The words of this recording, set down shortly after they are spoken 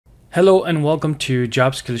Hello and welcome to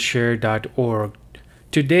Jobskillshare.org.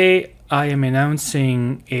 Today I am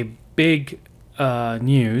announcing a big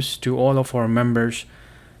news to all of our members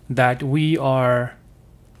that we are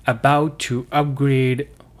about to upgrade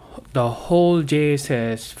the whole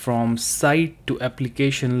JSS from site to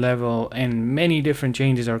application level, and many different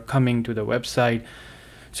changes are coming to the website.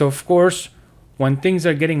 So of course, when things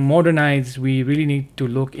are getting modernized, we really need to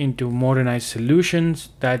look into modernized solutions.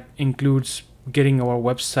 That includes getting our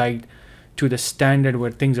website to the standard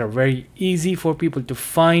where things are very easy for people to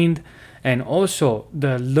find, and also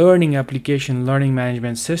the learning application, learning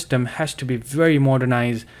management system has to be very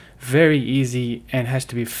modernized, very easy, and has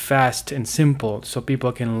to be fast and simple so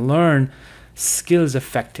people can learn skills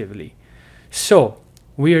effectively. So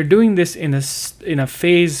we are doing this in a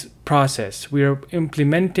phase process. We are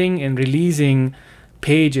implementing and releasing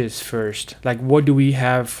pages first, like what do we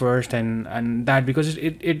have first, and that because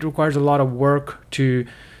it requires a lot of work to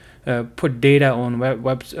put data on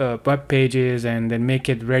web pages and then make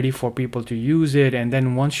it ready for people to use it. And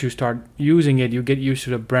then once you start using it, you get used to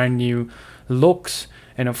the brand new looks.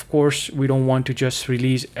 And of course, we don't want to just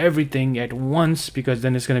release everything at once because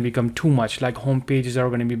then it's going to become too much. Like home pages are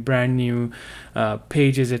going to be brand new,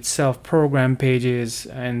 pages itself, program pages,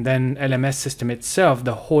 and then LMS system itself.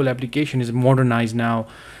 The whole application is modernized now,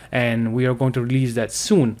 and we are going to release that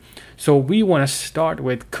soon. So we want to start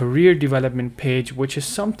with career development page, which is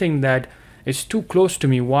something that is too close to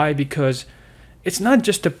me. Why? Because it's not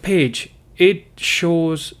just a page. It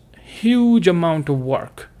shows huge amount of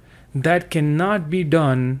work that cannot be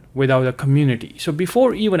done without a community. So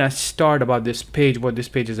before even I start about this page, what this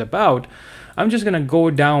page is about, I'm just gonna go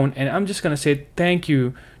down and I'm just gonna say thank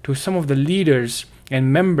you to some of the leaders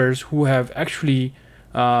and members who have actually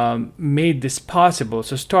made this possible.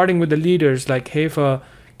 So starting with the leaders like Hefa,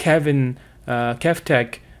 Kevin,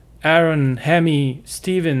 Kevtech, Aaron, Hemi,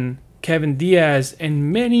 Steven, Kevin Diaz,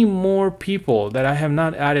 and many more people that I have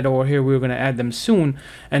not added over here. We're going to add them soon.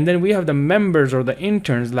 And then we have the members or the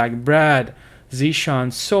interns like Brad,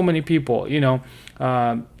 Zishan, so many people. There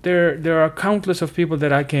are countless of people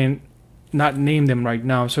that I can not name them right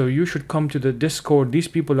now. So you should come to the Discord. These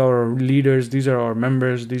people are our leaders. These are our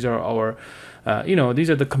members. These are our, these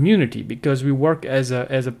are the community, because we work as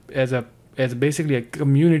basically a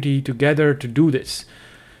community together to do this.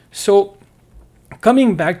 So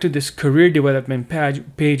coming back to this career development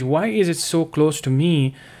page, why is it so close to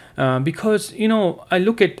me? Because, I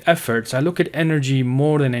look at efforts, I look at energy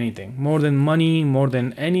more than anything, more than money, more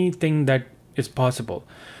than anything that is possible.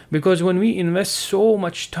 Because when we invest so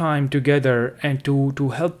much time together and to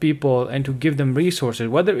help people and to give them resources,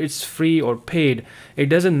 whether it's free or paid, it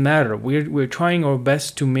doesn't matter. We're trying our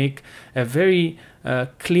best to make a very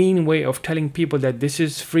clean way of telling people that this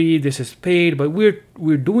is free, this is paid, but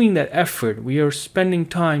we're doing that effort. We are spending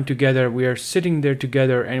time together, we are sitting there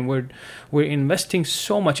together, and we're investing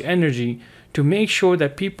so much energy to make sure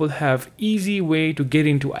that people have easy way to get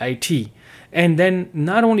into IT. And then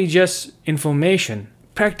not only just information,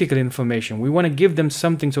 practical information, we want to give them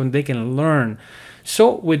something so they can learn.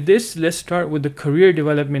 So with this, let's start with the career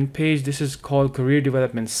development page. This is called Career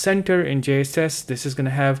Development Center in JSS. This is going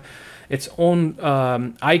to have its own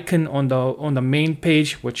icon on the main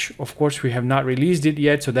page, which of course we have not released it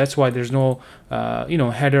yet, so that's why there's no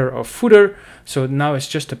header or footer. So now it's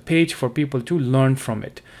just a page for people to learn from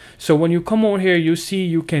it. So when you come over here, you see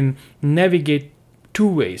you can navigate two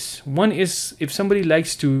ways. One is if somebody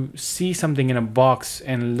likes to see something in a box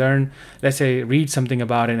and learn, let's say read something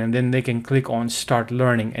about it, and then they can click on start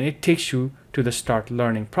learning and it takes you to the start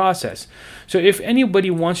learning process. So if anybody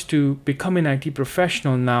wants to become an IT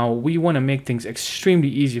professional now, we want to make things extremely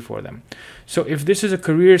easy for them. So if this is a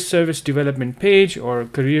career service development page or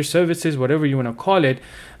career services, whatever you want to call it,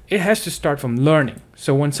 it has to start from learning.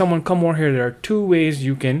 So when someone come over here, there are two ways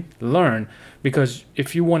you can learn, because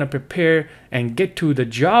if you want to prepare and get to the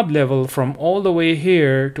job level from all the way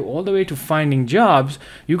here to all the way to finding jobs,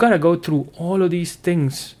 you got to go through all of these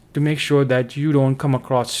things to make sure that you don't come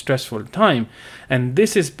across stressful time. And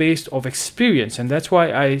this is based off experience, and that's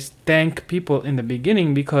why I thank people in the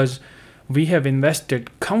beginning, because we have invested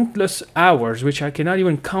countless hours, which I cannot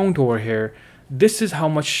even count over here. This is how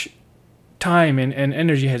much time and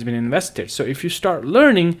energy has been invested. So if you start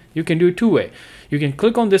learning, you can do it two-way. You can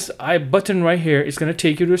click on this I button right here, it's going to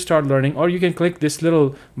take you to start learning, or you can click this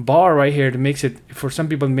little bar right here to makes it, for some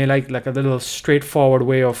people may like a little straightforward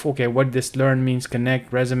way of, okay, what this learn means,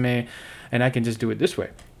 connect, resume, and I can just do it this way.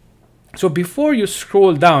 So before you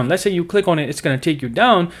scroll down, let's say you click on it, it's going to take you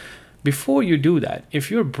down. Before you do that, if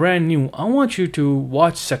you're brand new, I want you to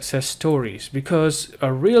watch success stories, because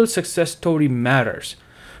a real success story matters.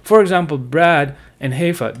 For example, Brad and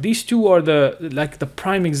Haifa, these two are the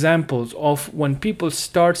prime examples of when people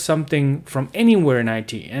start something from anywhere in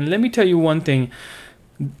IT. And let me tell you one thing.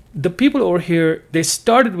 The people over here, they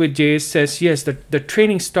started with JSS. Yes, the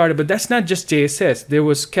training started, but that's not just JSS. There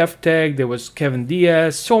was KevTech, there was Kevin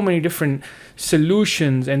Diaz, so many different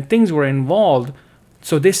solutions and things were involved.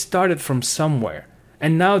 So they started from somewhere.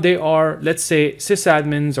 And now they are, let's say,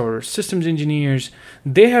 sysadmins or systems engineers.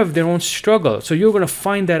 They have their own struggle. So you're going to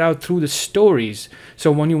find that out through the stories.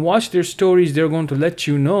 So when you watch their stories, they're going to let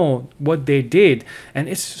you know what they did. And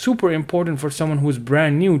it's super important for someone who's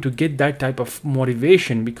brand new to get that type of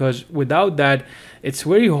motivation, because without that, it's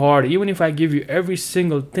very hard. Even if I give you every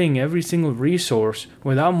single thing, every single resource,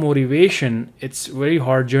 without motivation, it's a very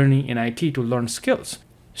hard journey in IT to learn skills.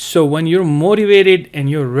 So when you're motivated and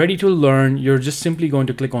you're ready to learn, you're just simply going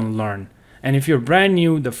to click on learn. And if you're brand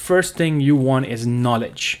new, the first thing you want is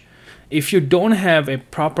knowledge. If you don't have a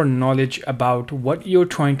proper knowledge about what you're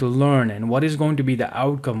trying to learn and what is going to be the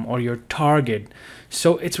outcome or your target,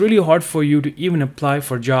 so it's really hard for you to even apply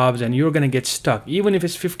for jobs, and you're going to get stuck. Even if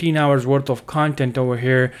it's 15 hours worth of content over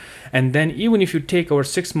here, and then even if you take over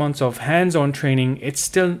 6 months of hands-on training, it's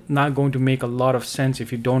still not going to make a lot of sense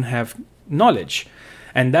if you don't have knowledge.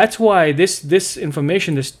 And that's why this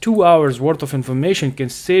information, this 2 hours worth of information, can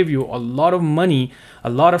save you a lot of money, a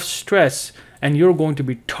lot of stress, and you're going to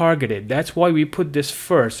be targeted. That's why we put this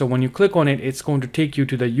first. So when you click on it, it's going to take you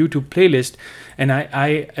to the YouTube playlist. And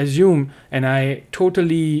I assume, and I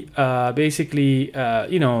totally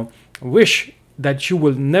wish that you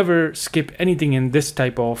will never skip anything in this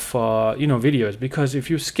type of videos, because if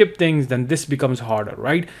you skip things, then this becomes harder,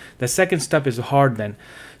 right? The second step is hard then.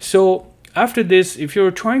 So after this, if you're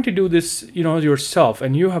trying to do this yourself,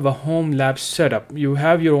 and you have a home lab setup, you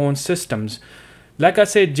have your own systems. Like I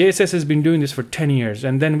said, JSS has been doing this for 10 years,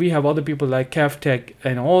 and then we have other people like KevTech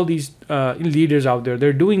and all these leaders out there.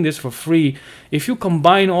 They're doing this for free. If you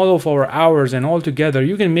combine all of our hours and all together,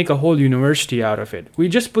 you can make a whole university out of it. We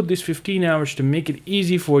just put these 15 hours to make it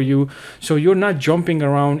easy for you, so you're not jumping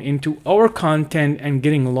around into our content and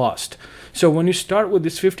getting lost. So when you start with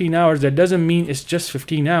this 15 hours, that doesn't mean it's just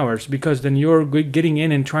 15 hours, because then you're getting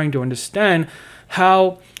in and trying to understand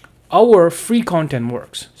how our free content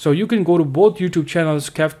works. So you can go to both YouTube channels,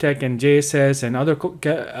 KevTech and JSS, and other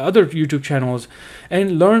YouTube channels,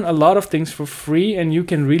 and learn a lot of things for free. And you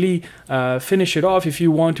can really finish it off. If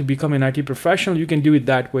you want to become an IT professional, you can do it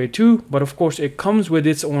that way too. But of course, it comes with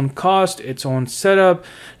its own cost, its own setup,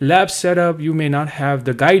 lab setup. You may not have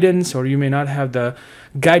the guidance, or you may not have the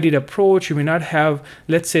guided approach. You may not have,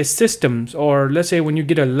 let's say, systems, or let's say when you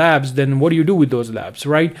get a labs, then what do you do with those labs,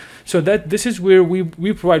 right? So this is where we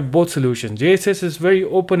provide both solutions. JSS is very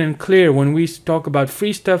open and clear. When we talk about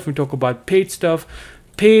free stuff, we talk about paid stuff.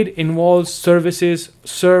 Paid involves services,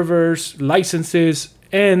 servers, licenses,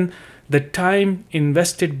 and the time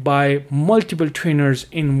invested by multiple trainers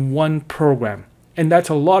in one program. And that's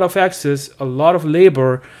a lot of access, a lot of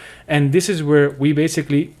labor. And this is where we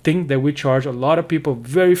basically think that we charge a lot of people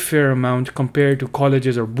very fair amount compared to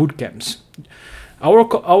colleges or boot camps.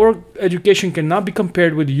 Our education cannot be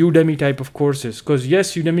compared with Udemy type of courses, because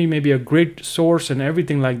yes, Udemy may be a great source and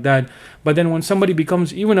everything like that, but then when somebody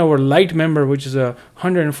becomes even our light member, which is a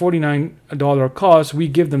 $149 cost, we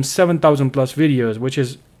give them 7,000 plus videos, which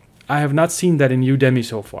is, I have not seen that in Udemy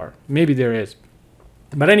so far. Maybe there is.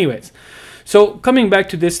 But anyways, so coming back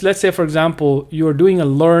to this, let's say, for example, you're doing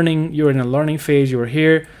you're in a learning phase, you're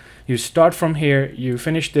here, you start from here, you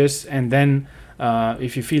finish this, and then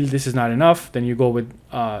if you feel this is not enough, then you go with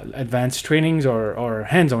advanced trainings or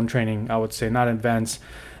hands-on training, I would say, not advanced.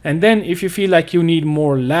 And then if you feel like you need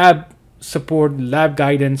more lab support, lab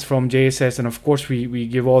guidance from JSS, and of course we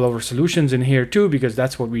give all our solutions in here too, because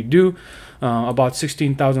that's what we do. About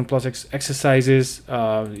 16,000 plus exercises.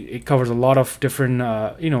 It covers a lot of different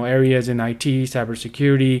areas in IT,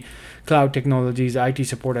 cybersecurity, cloud technologies, IT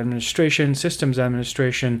support administration, systems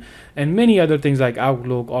administration, and many other things like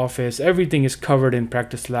Outlook, Office. Everything is covered in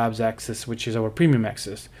Practice Labs Access, which is our premium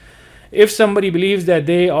access. If somebody believes that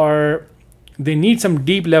they need some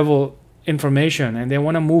deep level information and they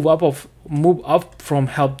want to move up from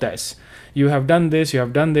help desk, you have done this,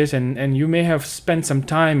 and you may have spent some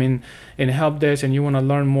time in help desk, and you want to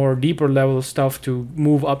learn more deeper level stuff to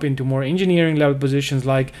move up into more engineering level positions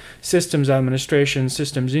like systems administration,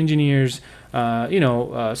 systems engineers,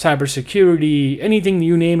 cybersecurity, anything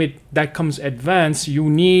you name it that comes advanced. You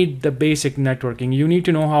need the basic networking. You need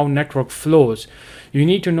to know how network flows. You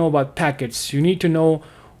need to know about packets. You need to know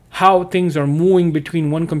how things are moving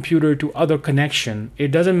between one computer to other connection.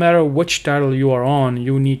 It doesn't matter which title you are on,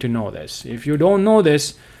 you need to know this. If you don't know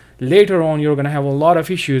this, later on you're going to have a lot of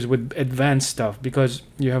issues with advanced stuff because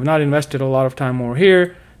you have not invested a lot of time over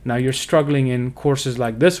here. Now you're struggling in courses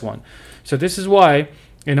like this one. So this is why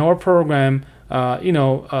in our program,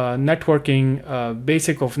 networking,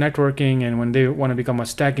 basic of networking, and when they want to become a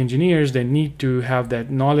stack engineers, they need to have that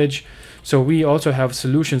knowledge. So we also have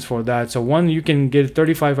solutions for that. So one, you can get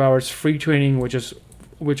 35 hours free training, which is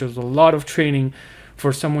a lot of training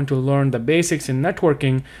for someone to learn the basics in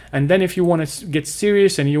networking. And then if you want to get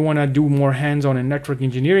serious and you want to do more hands-on in network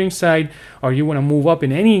engineering side, or you want to move up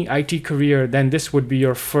in any IT career, then this would be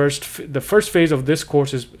your the first phase of this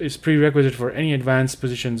course is prerequisite for any advanced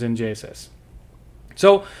positions in JSS.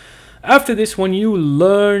 So after this, when you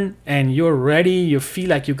learn and you're ready, you feel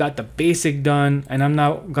like you got the basic done, and I'm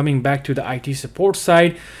now coming back to the IT support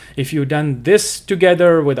side. If you've done this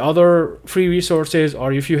together with other free resources,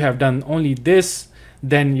 or if you have done only this,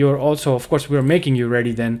 then you're also, of course, we're making you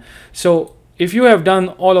ready then. So if you have done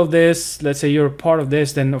all of this, let's say you're part of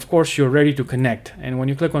this, then of course you're ready to connect. And when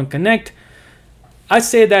you click on connect, I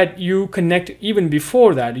say that you connect even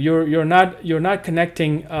before that. You're not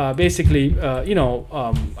connecting after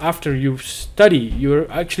you study.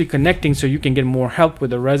 You're actually connecting so you can get more help with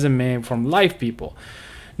the resume from live people.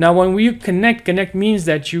 Now when we connect means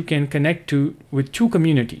that you can connect with two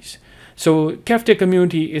communities. So CAFTech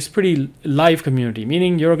community is pretty live community,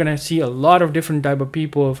 meaning you're going to see a lot of different type of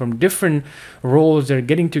people from different roles. They're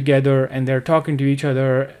getting together and they're talking to each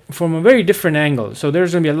other from a very different angle. So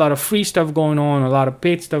there's going to be a lot of free stuff going on, a lot of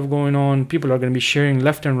paid stuff going on. People are going to be sharing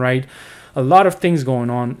left and right, a lot of things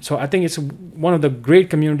going on. So I think it's one of the great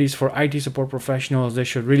communities for IT support professionals. They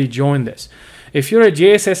should really join this. If you're a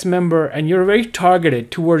JSS member and you're very targeted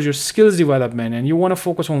towards your skills development and you want to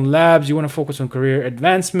focus on labs, you want to focus on career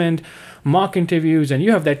advancement, mock interviews, and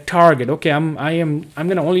you have that target, okay, I'm going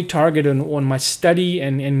to only target on my study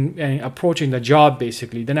and approaching the job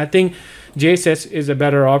basically, then I think JSS is a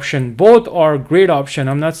better option. Both are great option.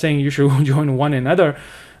 I'm not saying you should join one another.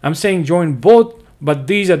 I'm saying join both. But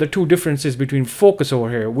these are the two differences between focus over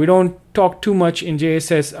here. We don't talk too much in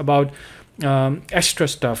JSS about extra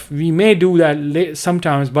stuff. We may do that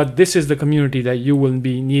sometimes, but this is the community that you will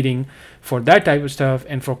be needing for that type of stuff,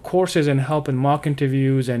 and for courses and help and mock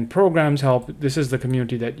interviews and programs help. This is the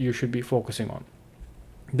community that you should be focusing on.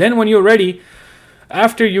 Then when you're ready,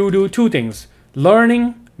 after you do two things,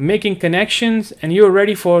 learning, making connections, and you're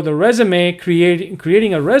ready for the resume,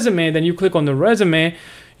 creating a resume, then you click on the resume.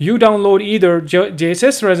 You download either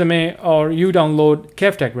JSS resume or you download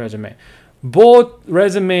CAFTech resume. Both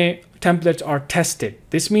resume templates are tested.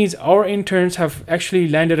 This means our interns have actually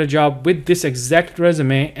landed a job with this exact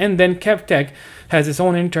resume, and then CAFTech has his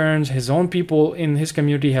own interns, his own people in his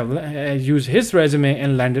community have used his resume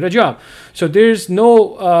and landed a job. So there's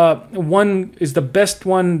no one is the best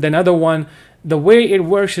one than other one. The way it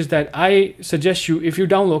works is that I suggest you, if you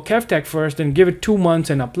download CAFTech first, then give it 2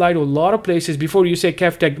 months and apply to a lot of places before you say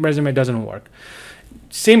CAFTech resume doesn't work.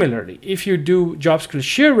 Similarly, if you do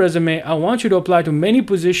Jobskillshare resume, I want you to apply to many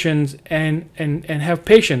positions and have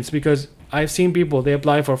patience, because I've seen people, they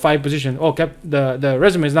apply for 5 positions. Oh, the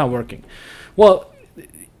resume is not working. Well,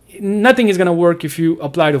 nothing is going to work if you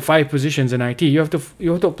apply to 5 positions in IT. You have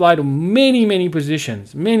to apply to many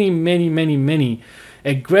positions, many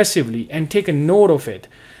aggressively, and take a note of it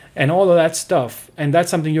and all of that stuff. And that's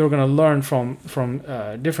something you're going to learn from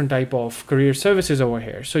different type of career services over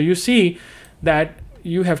here. So you see that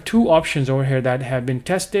you have 2 options over here that have been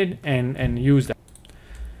tested and used.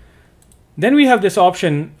 Then we have this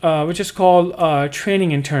option which is called training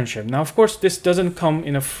internship. Now of course this doesn't come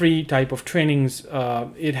in a free type of trainings.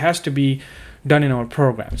 It has to be done in our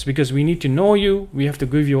programs, because we need to know you, we have to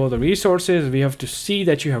give you all the resources, we have to see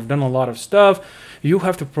that you have done a lot of stuff, you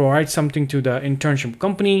have to provide something to the internship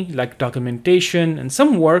company like documentation and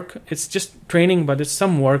some work. It's just training, but it's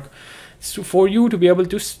some work. So for you to be able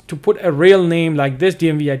to put a real name like this,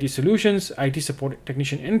 DMV IT Solutions, IT Support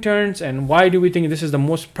Technician Interns. And why do we think this is the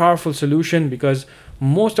most powerful solution? Because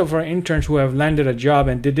most of our interns who have landed a job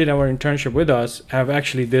and they did our internship with us have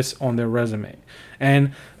actually this on their resume.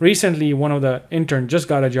 And recently one of the interns just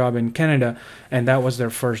got a job in Canada, and that was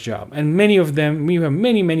their first job. And many of them, we have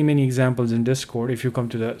many examples in Discord if you come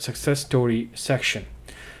to the success story section.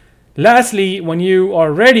 Lastly, when you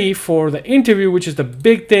are ready for the interview, which is the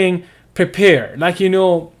big thing, prepare. Like, you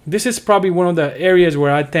know, this is probably one of the areas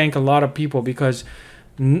where I thank a lot of people, because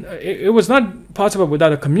it was not possible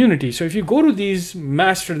without a community. So if you go to these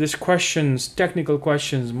master this questions, technical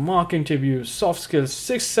questions, mock interviews, soft skills,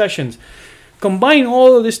 6 sessions, combine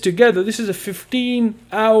all of this together, this is a 15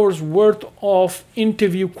 hours worth of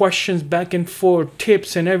interview questions, back and forth,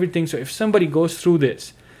 tips and everything. So if somebody goes through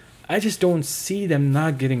this, I just don't see them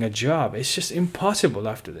not getting a job. It's just impossible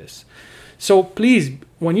after this. So please,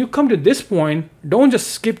 when you come to this point, don't just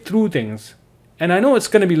skip through things. And I know it's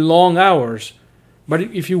going to be long hours, but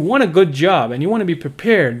if you want a good job and you want to be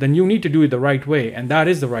prepared, then you need to do it the right way, and that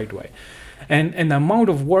is the right way. And the amount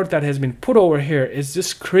of work that has been put over here is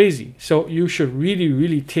just crazy. So you should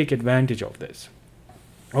really take advantage of this.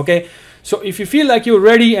 Okay, so if you feel like you're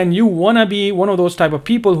ready and you want to be one of those type of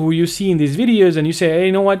people who you see in these videos and you say, hey,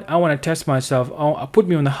 you know what, I want to test myself, put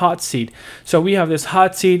me on the hot seat. So we have this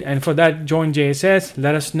hot seat, and for that, join JSS.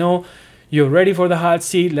 Let us know you're ready for the hot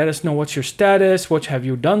seat. Let us know what's your status, what have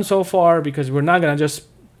you done so far, because we're not going to just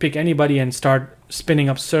pick anybody and start spinning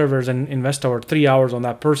up servers and invest our 3 hours on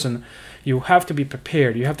that person. You have to be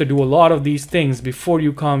prepared. You have to do a lot of these things before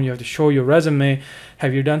you come. You have to show your resume.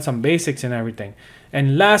 Have you done some basics and everything?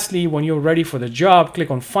 And lastly, when you're ready for the job, click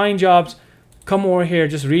on Find Jobs. Come over here,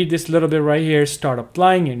 just read this little bit right here. Start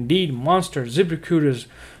applying. Indeed, Monster, ZipRecruiters,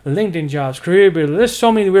 LinkedIn Jobs, Career Builder. There's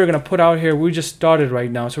so many we're going to put out here. We just started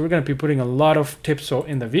right now, so we're going to be putting a lot of tips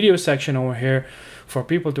in the video section over here for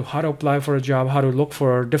people to how to apply for a job, how to look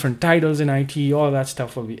for different titles in IT. All that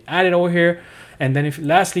stuff will be added over here. And then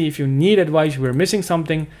lastly, if you need advice, we're missing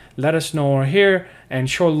something, let us know over here, and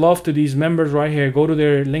show love to these members right here. Go to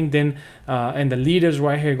their LinkedIn, and the leaders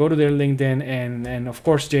right here, go to their LinkedIn, and of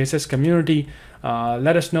course JSS community.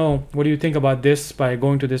 Let us know what do you think about this by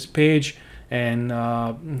going to this page, and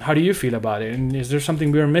how do you feel about it, and is there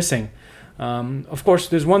something we're missing? Of course,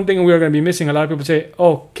 there's one thing we're going to be missing. A lot of people say,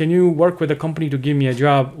 oh, can you work with a company to give me a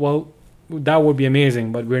job? Well, that would be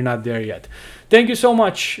amazing, but we're not there yet. Thank you so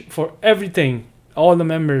much for everything, all the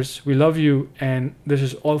members. We love you, and this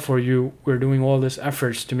is all for you. We're doing all these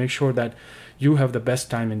efforts to make sure that you have the best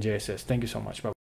time in JSS. Thank you so much. Bye.